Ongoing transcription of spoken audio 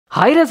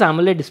High-res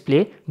AMOLED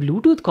display,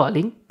 Bluetooth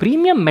calling,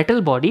 premium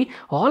metal body,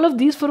 all of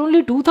these for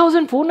only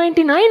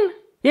 2,499?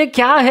 ये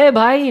क्या है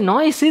भाई?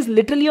 Noise is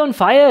literally on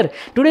fire.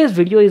 Today's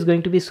video is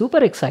going to be super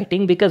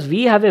exciting because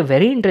we have a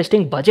very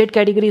interesting budget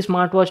category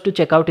smartwatch to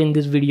check out in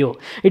this video.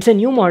 It's a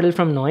new model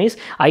from Noise,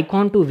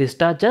 Icon 2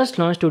 Vista, just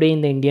launched today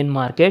in the Indian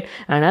market,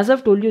 and as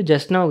I've told you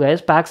just now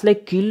guys, packs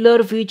like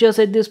killer features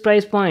at this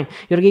price point.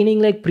 You're gaining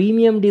like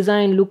premium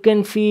design, look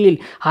and feel,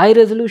 high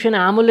resolution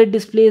AMOLED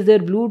displays there,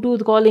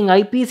 Bluetooth calling,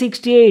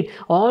 IP68,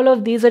 all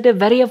of these at a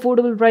very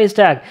affordable price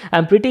tag.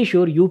 I'm pretty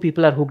sure you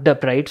people are hooked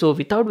up, right? So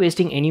without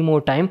wasting any more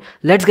time,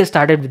 let's get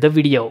started with the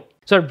video.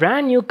 So a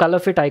brand new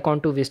Colorfit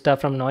Icon 2 Vista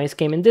from Noise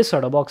came in this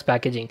sort of box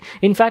packaging.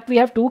 In fact, we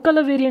have two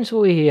color variants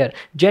over here,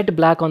 jet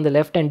black on the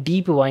left and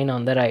deep wine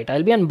on the right.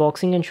 I'll be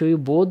unboxing and show you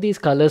both these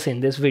colors in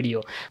this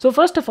video. So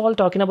first of all,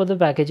 talking about the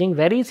packaging,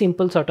 very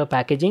simple sort of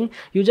packaging.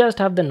 You just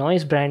have the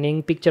Noise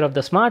branding, picture of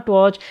the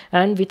smartwatch,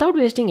 and without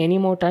wasting any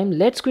more time,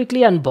 let's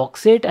quickly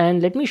unbox it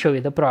and let me show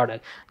you the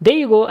product. There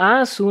you go.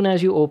 As soon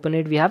as you open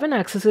it, we have an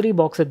accessory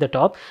box at the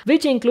top,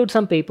 which includes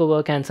some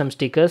paperwork and some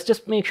stickers.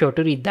 Just make sure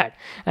to read that.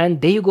 And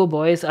there you go,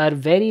 boys, our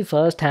very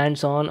first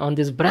hands-on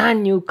this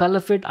brand new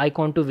Colorfit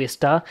Icon 2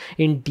 Vista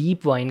in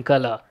deep wine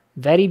color.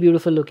 Very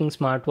beautiful looking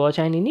smartwatch,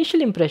 and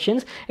initial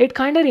impressions, it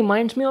kind of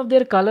reminds me of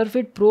their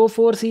Colorfit Pro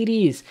 4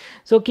 series.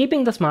 So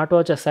keeping the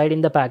smartwatch aside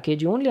in the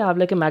package, you only have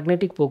like a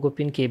magnetic pogo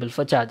pin cable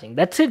for charging.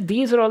 That's it.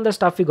 These are all the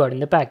stuff we got in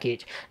the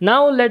package.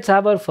 Now let's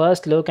have our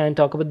first look and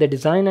talk about the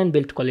design and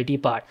build quality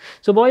part.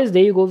 So boys,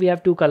 there you go. We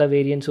have two color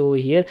variants over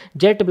here,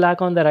 jet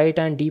black on the right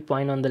and deep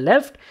wine on the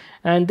left.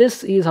 And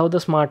this is how the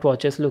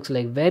smartwatches looks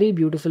like. Very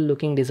beautiful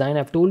looking design.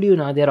 I've told you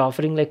now, they're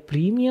offering like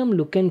premium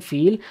look and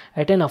feel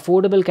at an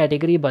affordable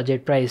category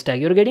budget price tag.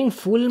 You're getting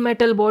full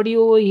metal body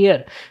over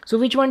here. So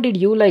which one did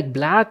you like,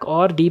 black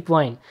or deep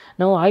wine?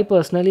 Now I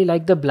personally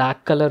like the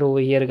black color over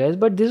here guys,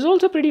 but this is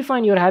also pretty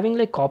fine. You're having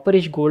like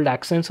copperish gold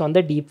accents on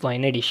the deep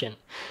wine edition.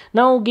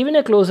 Now given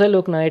a closer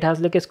look, now it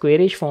has like a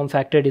squarish form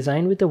factor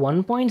design with a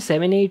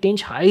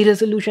 1.78-inch high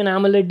resolution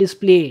AMOLED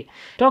display.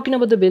 Talking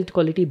about the build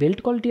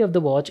quality of the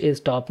watch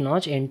is top notch.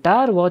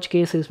 Entire watch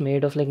case is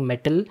made of like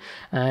metal,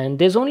 and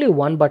there's only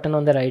one button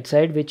on the right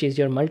side, which is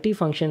your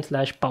multi-function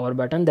 / power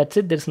button. That's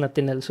it. There's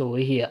nothing else over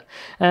here.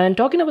 And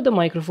talking about the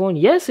microphone,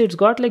 yes, it's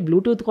got like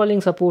Bluetooth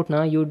calling support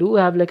now. You do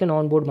have like an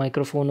onboard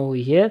microphone over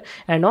here,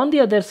 and on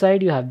the other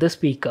side you have the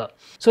speaker.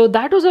 So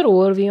that was our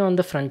overview on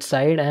the front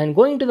side, and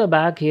going to the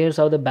back, here's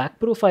how the back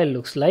profile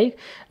looks like.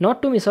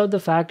 Not to miss out the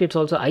fact, it's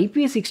also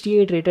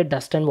IP68 rated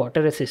dust and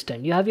water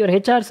resistant. You have your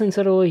HR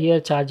sensor over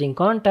here, charging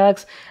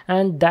contacts,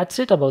 and that's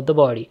it about the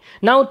body.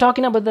 Now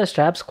talking about the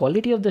straps,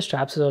 quality of the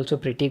straps is also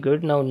pretty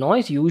good. Now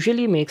Noise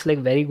usually makes like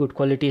very good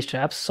quality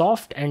straps,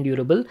 soft and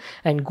durable,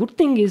 and good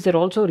thing is they're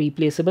also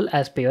replaceable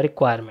as per your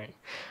requirement.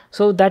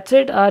 So that's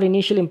it, our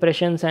initial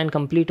impressions and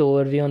complete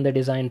overview on the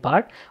design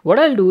part. What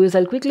I'll do is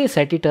I'll quickly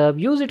set it up,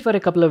 use it for a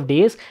couple of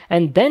days,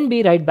 and then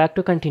be right back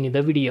to continue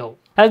the video.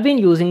 I've been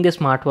using this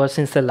smartwatch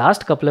since the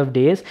last couple of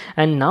days,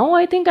 and now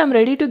I think I'm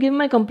ready to give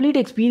my complete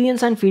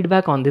experience and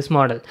feedback on this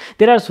model.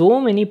 There are so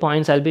many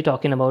points I'll be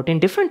talking about in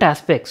different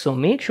aspects, so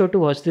make sure to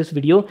watch this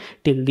video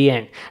till the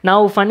end.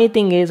 Now funny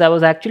thing is, I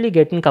was actually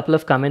getting a couple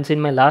of comments in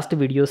my last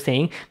video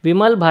saying,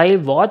 Vimal bhai,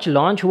 watch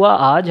launch hua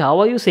aaj, how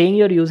are you saying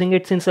you're using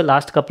it since the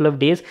last couple of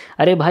days?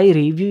 Arey bhai,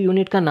 review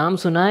unit ka naam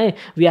suna hai?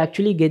 We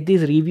actually get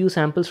these review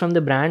samples from the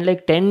brand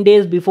like 10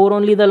 days before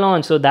only the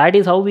launch. So that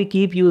is how we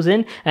keep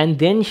using and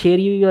then share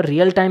you your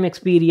real-time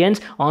experience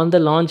on the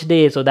launch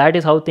day. So that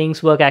is how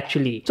things work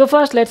actually. So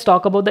first let's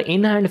talk about the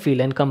in-hand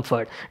feel and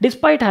comfort.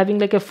 Despite having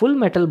like a full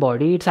metal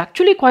body, it's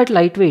actually quite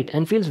lightweight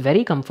and feels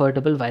very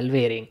comfortable while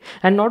wearing.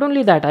 And not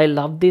only that, I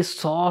love this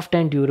soft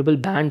and durable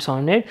bands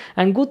on it,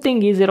 and good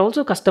thing is they're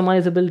also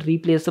customizable,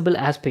 replaceable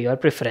as per your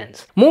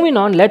preference. Moving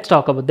on, let's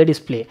talk about the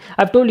display.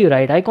 I've told you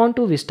right, Icon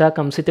 2 Vista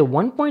comes with a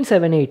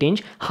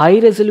 1.78-inch high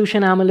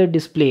resolution AMOLED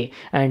display,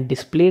 and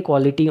display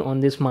quality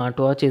on this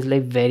smartwatch is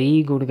like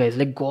very good guys,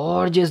 like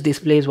gorgeous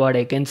display is what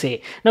I can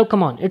say. Now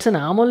come on, it's an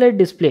AMOLED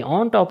display.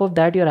 On top of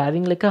that, you're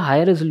having like a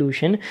high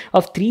resolution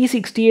of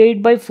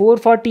 368 by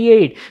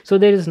 448. So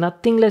there is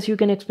nothing less you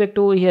can expect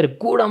over here.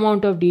 Good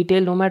amount of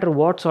detail no matter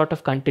what sort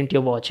of content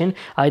you're watching,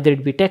 either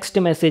it be text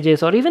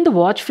messages or even the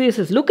watch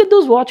faces. Look at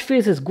those watch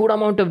faces, good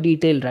amount of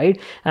detail, right?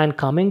 And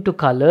coming to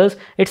colors,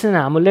 it's an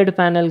AMOLED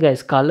panel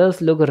guys.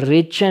 Colors look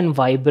rich and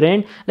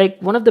vibrant,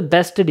 like one of the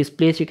best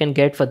displays you can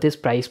get for this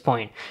price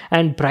point.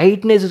 And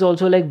brightness is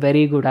also like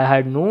very good. I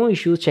had no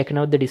issues checking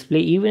out the display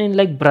even in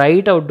like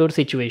bright outdoor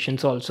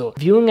situations also.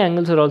 Viewing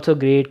angles are also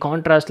great,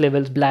 contrast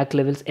levels, black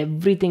levels,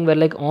 everything were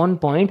like on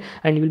point,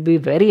 and you will be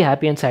very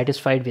happy and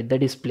satisfied with the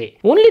display.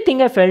 Only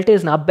thing I felt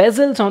is now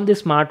bezels on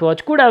this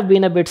smartwatch could have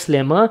been a bit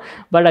slimmer,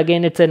 but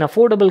again it's an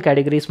affordable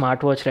category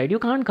smartwatch, right? You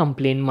can't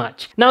complain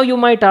much. Now you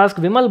might ask,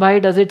 Vimal bhai,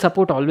 does it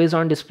support always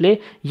on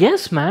display? Yes,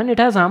 yes man, it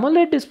has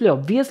AMOLED display.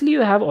 Obviously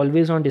you have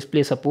always on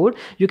display support.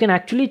 You can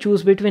actually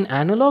choose between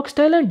analog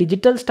style and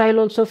digital style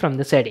also from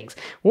the settings.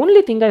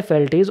 Only thing I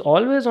felt is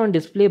always on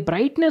display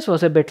brightness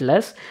was a bit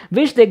less.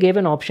 Wish they gave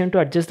an option to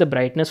adjust the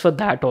brightness for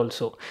that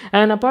also.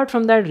 And apart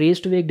from that,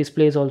 raise to wake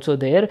display is also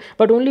there,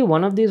 but only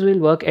one of these will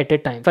work at a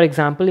time. For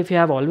example, if you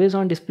have always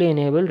on display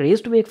enabled,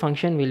 raise to wake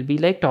function will be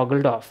like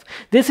toggled off.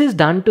 This is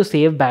done to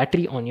save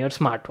battery on your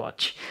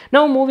smartwatch.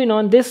 Now moving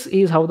on, this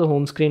is how the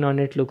home screen on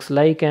it looks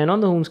like, and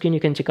on the home screen you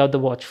can check out the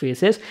watch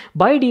faces.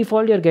 By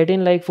default you're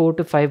getting like 4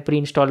 to 5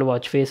 pre-installed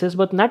watch faces,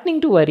 but nothing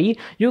to worry.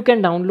 You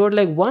can download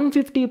like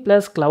 150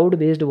 plus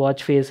cloud-based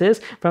watch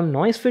faces from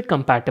NoiseFit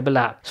compatible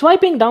app.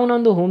 Swiping down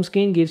on the home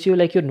screen gives you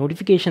like your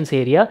notifications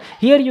area.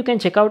 Here you can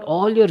check out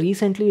all your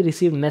recently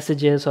received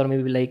messages or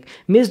maybe like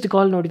missed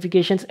call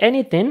notifications,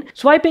 anything.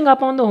 Swiping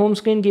up on the home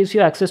screen gives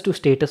you access to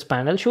status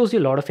panel, shows you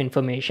a lot of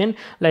information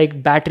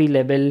like battery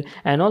level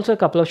and also a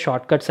couple of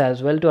shortcuts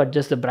as well to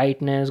adjust the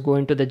brightness, go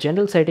into the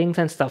general settings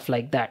and stuff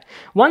like that.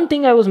 One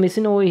thing I was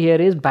missing over here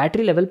is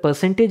battery level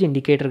percentage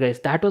indicator, guys.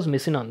 That was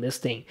missing on this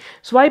thing.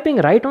 Swiping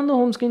right on the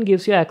home screen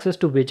gives you access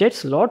to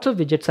widgets. Lots of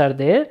widgets are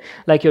there,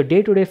 like your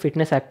day-to-day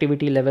fitness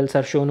activity levels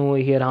are shown over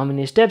here, how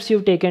many steps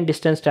you've taken,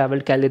 distance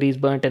traveled, calories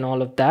burnt and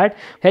all of that.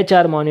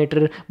 HR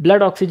monitor,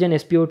 blood oxygen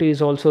SpO2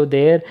 is also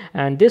there,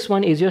 and this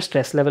one is your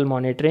stress level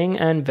monitoring,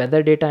 and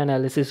weather data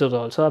analysis is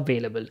also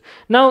available.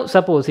 Now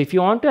suppose if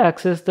you want to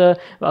access the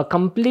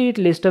complete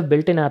list of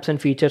built-in apps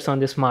and features on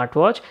the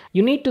smartwatch,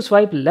 you need to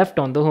swipe left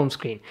on the home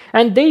screen,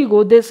 and there you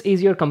go. This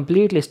is your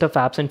complete list of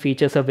apps and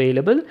features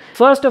available.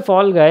 First of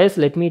all guys,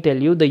 let me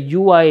tell you, the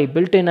UI,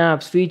 built-in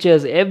apps,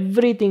 features,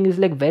 everything is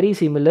like very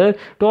similar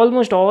to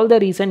almost all the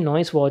recent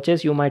noise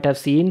watches you might have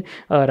seen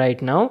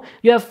right now.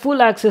 You have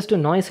full access to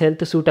noise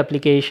health suit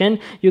application.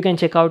 You can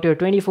check out your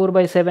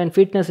 24/7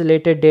 fitness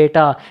related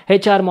data,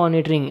 HR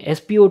monitoring,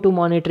 SpO2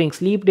 monitoring,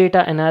 sleep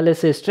data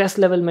analysis, stress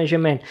level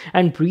measurement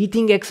and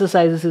breathing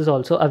exercises is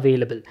also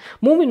available.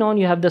 Moving on,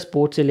 you have the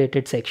sports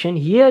related section.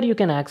 Here you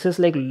can access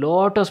like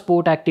lot of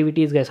sport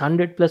activities, guys.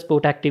 100 plus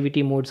sport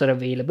activity modes are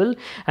available,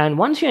 and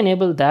once you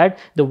enable that,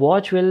 the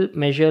watch will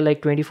measure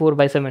like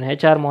 24/7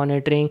 HR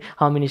monitoring,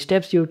 how many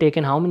steps you've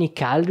taken, how many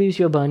calories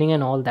you're burning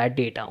and all that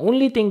data.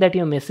 Only thing that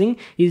you're missing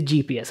is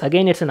GPS.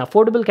 Again, it's an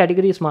affordable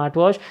category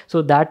smartwatch,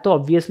 so that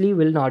obviously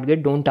will not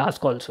get, don't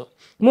ask also.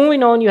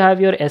 Moving on, you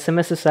have your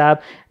SMSs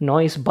app,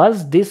 Noise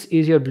Buzz. This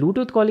is your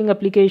Bluetooth calling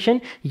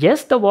application.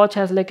 Yes, the watch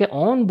has like an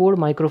onboard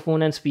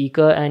microphone and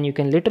speaker, and you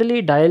can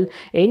literally dial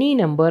any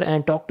number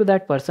and talk to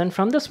that person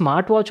from the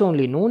smartwatch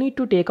only. No need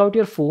to take out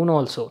your phone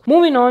also.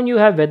 Moving on, you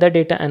have weather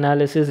data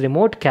analysis,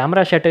 remote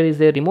camera shutter is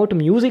there, remote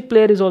music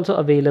player is also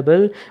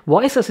available,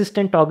 voice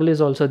assistant toggle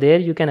is also there.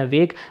 You can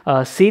awake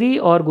Siri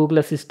or Google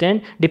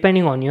Assistant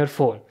depending on your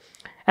phone.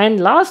 And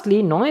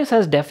lastly, Noise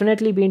has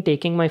definitely been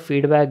taking my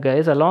feedback,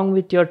 guys, along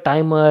with your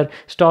timer,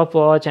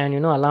 stopwatch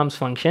and alarms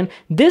function.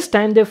 This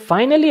time they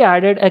finally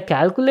added a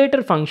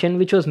calculator function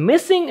which was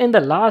missing in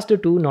the last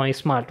two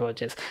Noise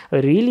smartwatches. I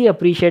really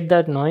appreciate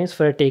that, Noise,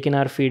 for taking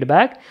our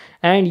feedback.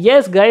 And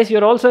yes guys,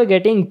 you're also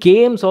getting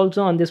games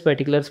also on this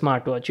particular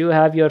smartwatch. You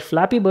have your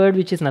Flappy Bird,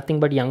 which is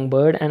nothing but young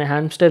bird, and a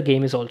hamster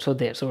game is also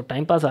there, so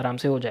time pass aaram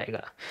se ho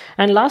jayega.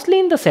 And lastly,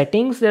 in the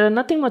settings, there are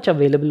nothing much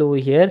available over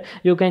here.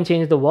 You can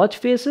change the watch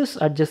faces,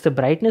 adjust the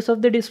brightness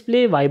of the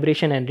display,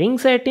 vibration and ring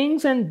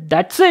settings, and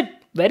that's it.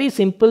 Very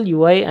simple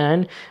UI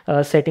and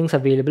settings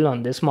available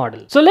on this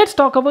model. So let's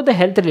talk about the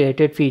health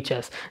related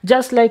features.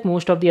 Just like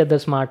most of the other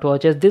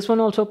smartwatches, this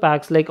one also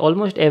packs like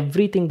almost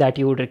everything that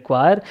you would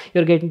require.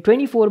 You're getting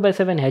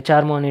 24/7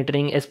 HR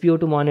monitoring,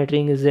 SpO2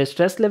 monitoring is there,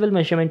 stress level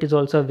measurement is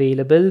also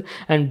available,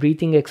 and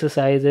breathing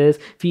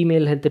exercises,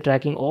 female health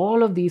tracking,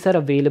 all of these are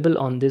available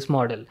on this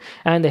model.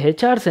 And the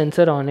HR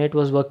sensor on it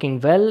was working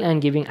well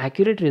and giving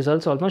accurate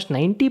results almost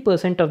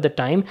 90% of the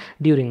time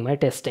during my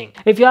testing.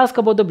 If you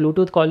ask about the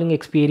Bluetooth calling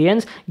experience,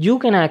 you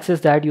can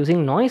access that using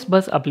Noise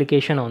Buzz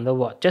application on the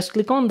watch. Just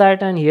click on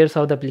that and here's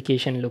how the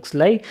application looks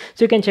like.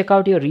 So you can check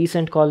out your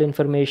recent call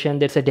information.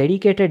 There's a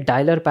dedicated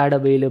dialer pad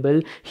available.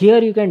 Here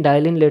you can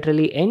dial in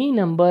literally any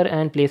number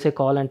and place a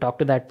call and talk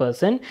to that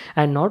person.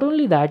 And not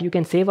only that, you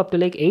can save up to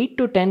like 8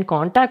 to 10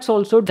 contacts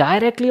also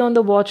directly on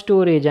the watch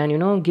storage,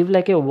 and give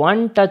like a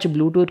one-touch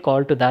Bluetooth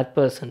call to that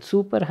person.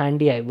 Super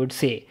handy, I would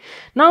say.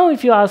 Now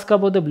if you ask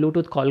about the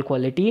Bluetooth call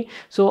quality,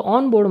 so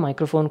onboard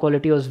microphone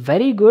quality was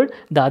very good.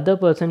 The other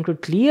person could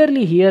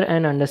clearly hear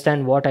and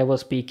understand what I was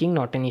speaking,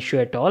 not an issue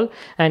at all.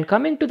 And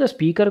coming to the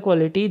speaker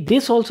quality,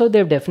 this also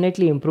they've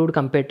definitely improved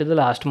compared to the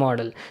last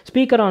model.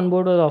 Speaker on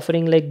board was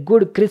offering like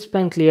good crisp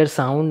and clear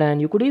sound,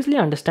 and you could easily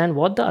understand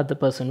what the other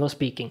person was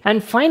speaking.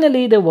 And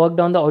finally, they worked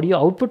on the audio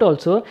output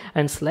also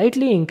and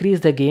slightly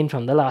increased the gain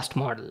from the last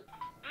model.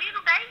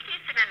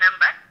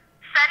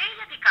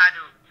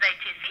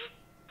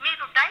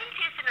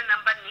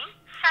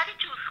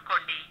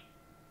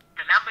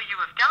 The number you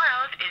have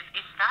dialed is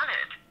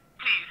invalid.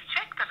 Please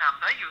check the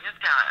number you have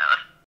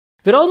dialed.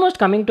 We're almost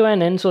coming to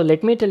an end, so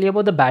let me tell you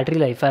about the battery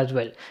life as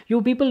well.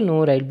 You people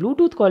know, right?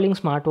 Bluetooth calling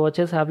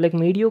smartwatches have like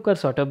mediocre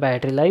sort of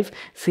battery life.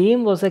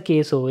 Same was the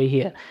case over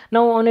here.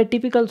 Now, on a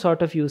typical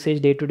sort of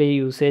usage, day-to-day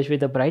usage, with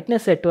the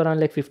brightness set to around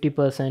like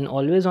 50%,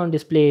 always on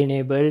display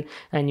enabled,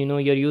 and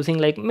you're using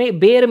like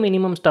bare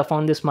minimum stuff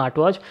on the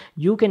smartwatch,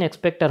 you can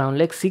expect around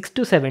like 6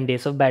 to 7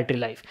 days of battery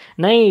life.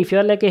 Now, if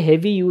you're like a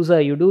heavy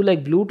user, you do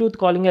like Bluetooth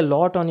calling a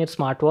lot on your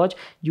smartwatch,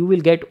 you will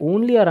get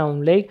only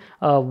around like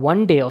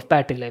 1 day of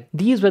battery life.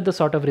 These were the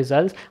sort of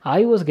results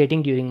I was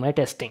getting during my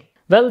testing.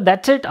 Well,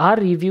 that's it, our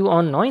review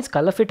on Noise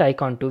Colorfit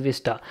Icon 2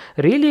 Vista.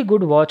 Really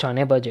good watch on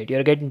a budget.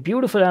 You're getting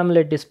beautiful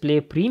AMOLED display,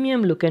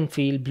 premium look and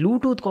feel,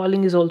 Bluetooth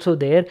calling is also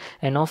there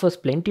and offers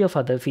plenty of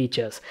other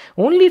features.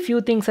 Only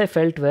few things I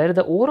felt were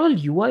the overall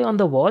UI on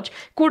the watch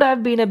could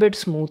have been a bit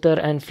smoother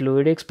and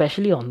fluid,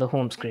 especially on the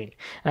home screen.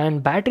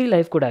 And battery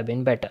life could have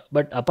been better.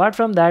 But apart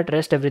from that,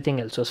 rest everything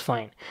else was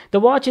fine. The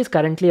watch is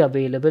currently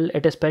available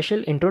at a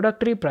special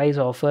introductory price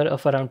offer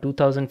of around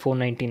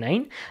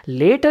 2,499.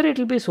 Later it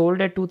will be sold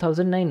at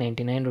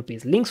 2,999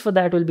 rupees. Links for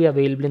that will be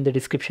available in the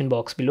description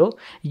box below.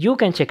 You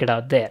can check it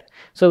out there.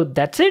 So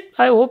that's it.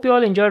 I hope you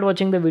all enjoyed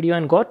watching the video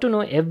and got to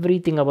know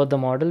everything about the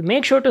model.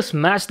 Make sure to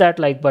smash that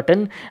like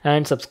button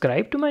and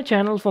subscribe to my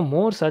channel for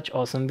more such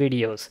awesome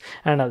videos.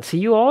 And I'll see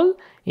you all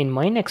in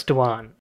my next one.